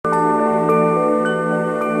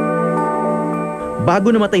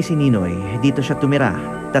Bago namatay si Ninoy, dito siya tumira,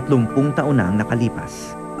 30 taon na ang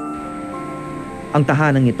nakalipas. Ang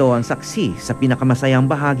tahanang ito ang saksi sa pinakamasayang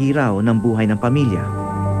bahagi raw ng buhay ng pamilya.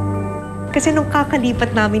 Kasi nung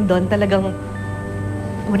kakalipat namin doon, talagang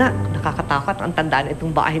una, nakakatakot ang tandaan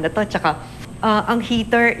itong bahay na to. Tsaka ang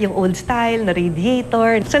heater, yung old style na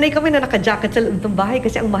radiator. Sanay kami na naka-jacket sa loob ng bahay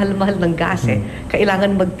kasi ang mahal-mahal ng gas eh.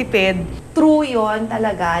 Kailangan magtipid. True yon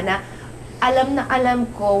talaga na alam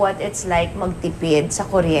ko what it's like magtipid sa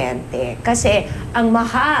kuryente. Kasi ang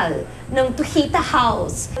mahal ng to heat a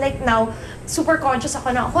house. Like now, super conscious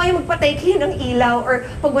ako na, hoy, magpatay kayo ng ilaw or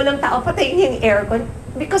pag walang tao, patayin niyo yung aircon.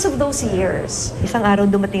 Because of those years. Isang araw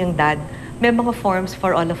dumating ang dad, may mga forms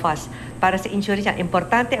for all of us. Para sa insurance niya,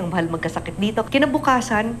 importante ang mahal magkasakit dito.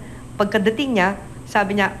 Kinabukasan, pagkadating niya,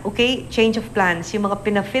 sabi niya, okay, change of plans. Yung mga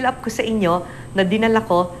pina-fill up ko sa inyo na dinala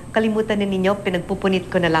ko, kalimutan na ninyo, pinagpupunit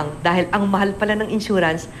ko na lang. Dahil ang mahal pala ng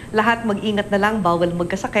insurance, lahat mag-ingat na lang, bawal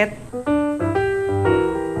magkasakit.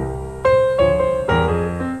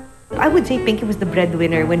 I would say Pinky was the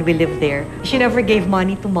breadwinner when we lived there. She never gave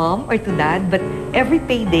money to mom or to dad, but every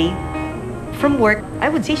payday from work, I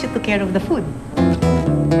would say she took care of the food.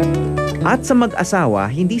 At sa mag-asawa,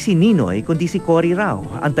 hindi si Ninoy kundi si Cory raw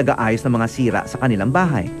ang taga-ayos ng mga sira sa kanilang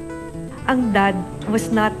bahay. Ang dad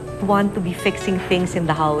was not one to be fixing things in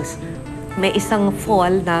the house. May isang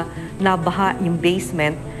fall na nabaha yung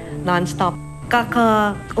basement non-stop.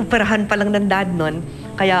 Kaka-operahan pa lang ng dad nun.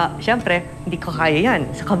 Kaya, syempre, hindi ko kaya yan.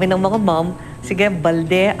 So kami ng mga mom, sige,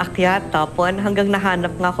 balde, akyat, tapon, hanggang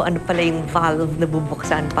nahanap nga ko ano pala yung valve na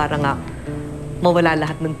bubuksan para nga mawala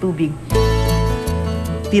lahat ng tubig.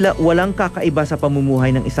 Tila walang kakaiba sa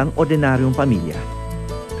pamumuhay ng isang ordinaryong pamilya.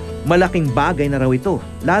 Malaking bagay na raw ito,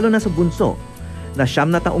 lalo na sa bunso, na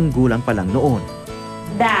 9 na taong gulang pa lang noon.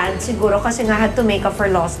 Dad, siguro kasi nga had to make up for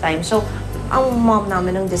lost time. So, ang mom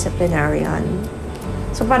namin ng disciplinarian.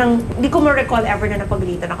 So parang, di ko ma-recall ever na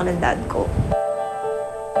napagalitan ako ng dad ko.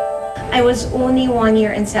 I was only 1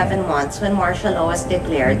 year and 7 months when martial law was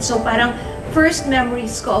declared. So parang, first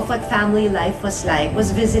memories ko of what family life was like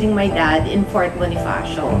was visiting my dad in Fort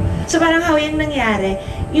Bonifacio. So parang how yung nangyari,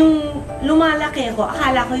 yung lumalaki ko,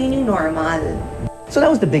 akala ko yun yung normal. So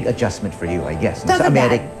that was the big adjustment for you, I guess, To have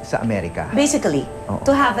a dad. sa Amerika. Basically,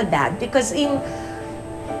 to have a dad. Because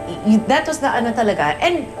that was the ano talaga.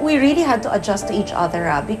 And we really had to adjust to each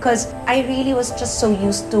other because I really was just so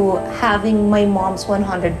used to having my mom's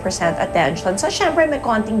 100% attention. So syempre may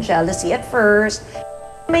konting jealousy at first.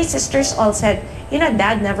 My sisters all said, you know,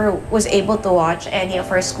 Dad never was able to watch any of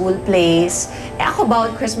our school plays. Ako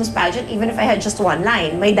bawat Christmas pageant, even if I had just one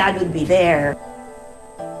line, my dad would be there.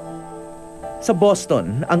 Sa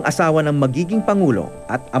Boston, ang asawa ng magiging pangulo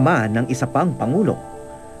at ama ng isa pang pangulo,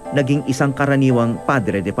 naging isang karaniwang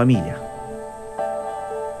padre de pamilya.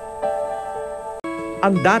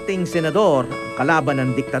 Ang dating senador, kalaban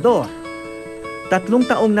ng diktador, 3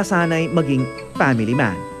 taong nasanay maging family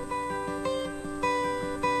man.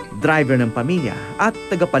 Driver ng pamilya at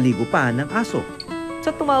tagapaligo pa ng aso.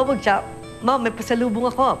 So tumawag siya, Ma'am, may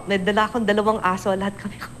pasalubong ako. May dala akong 2 aso, lahat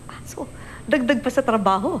kami aso. Dagdag pa sa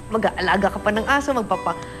trabaho. Mag-aalaga ka pa ng aso,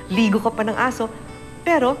 magpapaligo ka pa ng aso.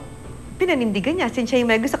 Pero, pinanindigan niya, since siya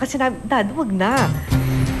yung may gusto, kasi Dad, wag na.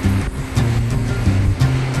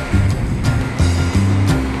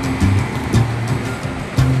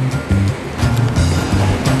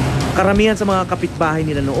 Karamihan sa mga kapitbahay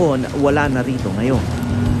nila noon, wala na rito ngayon.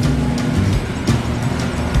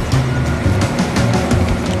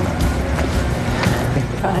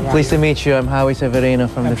 Pleased to meet you. I'm Howie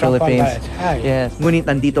Severino from the Philippines. Yes. Ngunit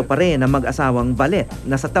nandito pa rin ang mag-asawang Balet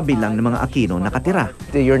na sa tabi lang ng mga Aquino nakatira.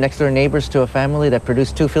 You're next door neighbors to a family that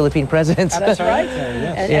produced 2 Philippine presidents. That's right.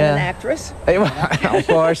 And an actress. Of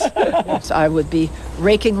course. So I would be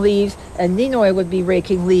raking leaves, and Ninoy would be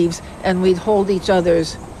raking leaves, and we'd hold each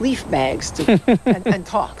other's leaf bags and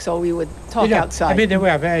talk. So we would talk outside. I mean, they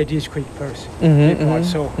were a very discreet person.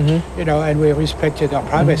 So, you know, and we respected our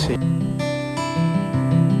privacy.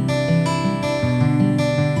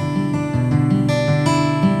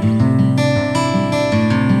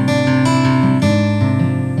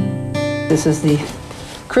 This is the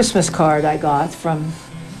Christmas card I got from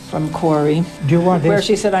Cory. Do you want Where this?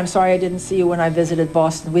 she said, I'm sorry I didn't see you when I visited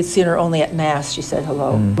Boston. We'd seen her only at Mass. She said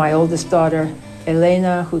hello. My oldest daughter,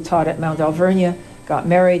 Elena, who taught at Mount Alvernia, got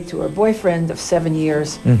married to her boyfriend of 7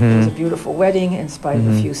 years. It was a beautiful wedding in spite of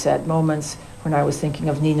a few sad moments when I was thinking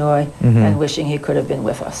of Ninoy and wishing he could have been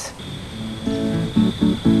with us.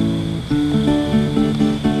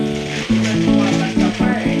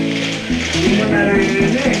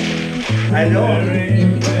 I know.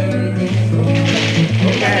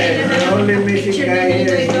 Okay, the only missing guy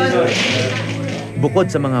here is Ninoy. Bukod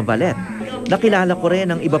sa mga ballet, nakilala ko rin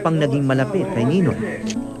ang iba pang naging malapit kay Ninoy.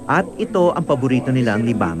 At ito ang paborito nilang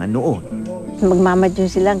libangan noon. Magmamadyo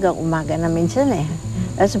sila hanggang umaga na minsan eh.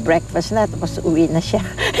 Tapos breakfast na, tapos uwi na siya.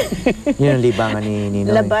 Yun ang libangan ni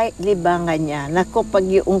Ninoy. Libangan niya. Naku, pag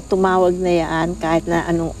yung tumawag na yan, kahit na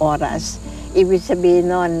anong oras, ibig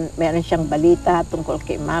sabihin nun, meron siyang balita tungkol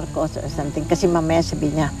kay Marcos or something. Kasi mamaya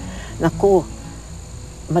sabi niya, naku,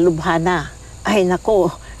 malubha na. Ay,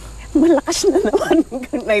 naku, malakas na naman.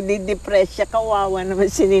 Nagdi-depress siya. Kawawa naman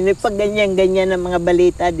si Ninoy. Pag ganyan-ganyan ang mga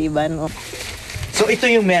balita, di ba? No? So ito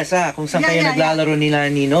yung mesa kung saan kayo naglalaro nila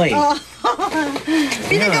Ninoy. Oh.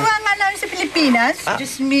 Pinagawa nga namin sa Pilipinas.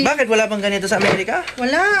 Just me. Bakit wala bang ganito sa Amerika?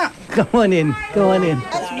 Wala. Come on in. Come on in.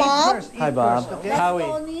 That's Bob. Hi, Bob.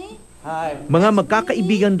 Howie. Hi. Mga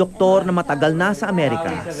magkakaibigang doktor na matagal na sa Amerika,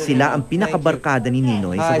 sila ang pinakabarkada ni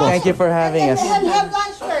Ninoy sa Hi, Boston. thank you for having us. Have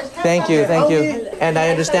lunch first. Thank you, thank you. And I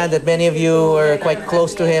understand that many of you were quite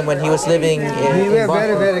close to him when he was living in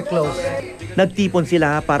Boston. Very close. Nagtipon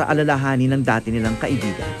sila para alalahanin ng dati nilang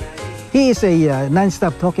kaibigan. He is a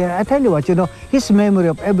non-stop talker. I tell you what, his memory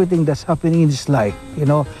of everything that's happening in his life,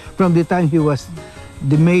 from the time he was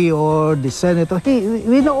the mayor, the senator,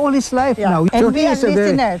 we know all his life now. And So we he are is a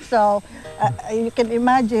very- listeners, so you can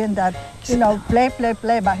imagine that, play,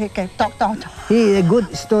 but he can talk. He a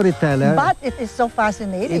good storyteller. But it is so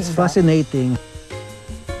fascinating. It's fascinating.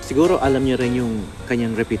 Siguro alam niyo rin yung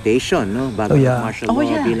kanyang reputation, no? Bago Oh, yeah. martial Oh, law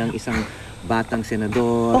yeah. bilang isang batang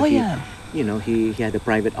senador. Oh, yeah. He had a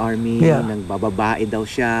private army, Yeah. nagbababae daw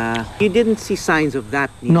siya. You didn't see signs of that.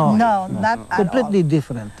 No. No, not at Completely all.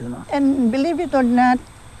 different. And believe it or not,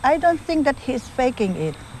 I don't think that he's faking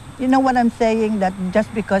it. You know what I'm saying? That just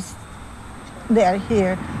because they are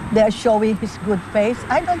here, they are showing his good face.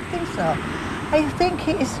 I don't think so. I think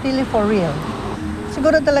he is really for real.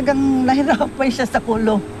 Siguro talagang nahirapan siya sa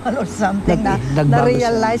kulong or something na Nagbago siya.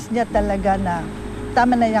 na-realize niya talaga na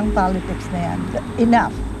tama na yung politics na yan.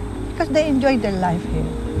 Enough. Because they enjoy their life here.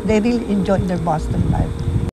 They really enjoy their Boston life.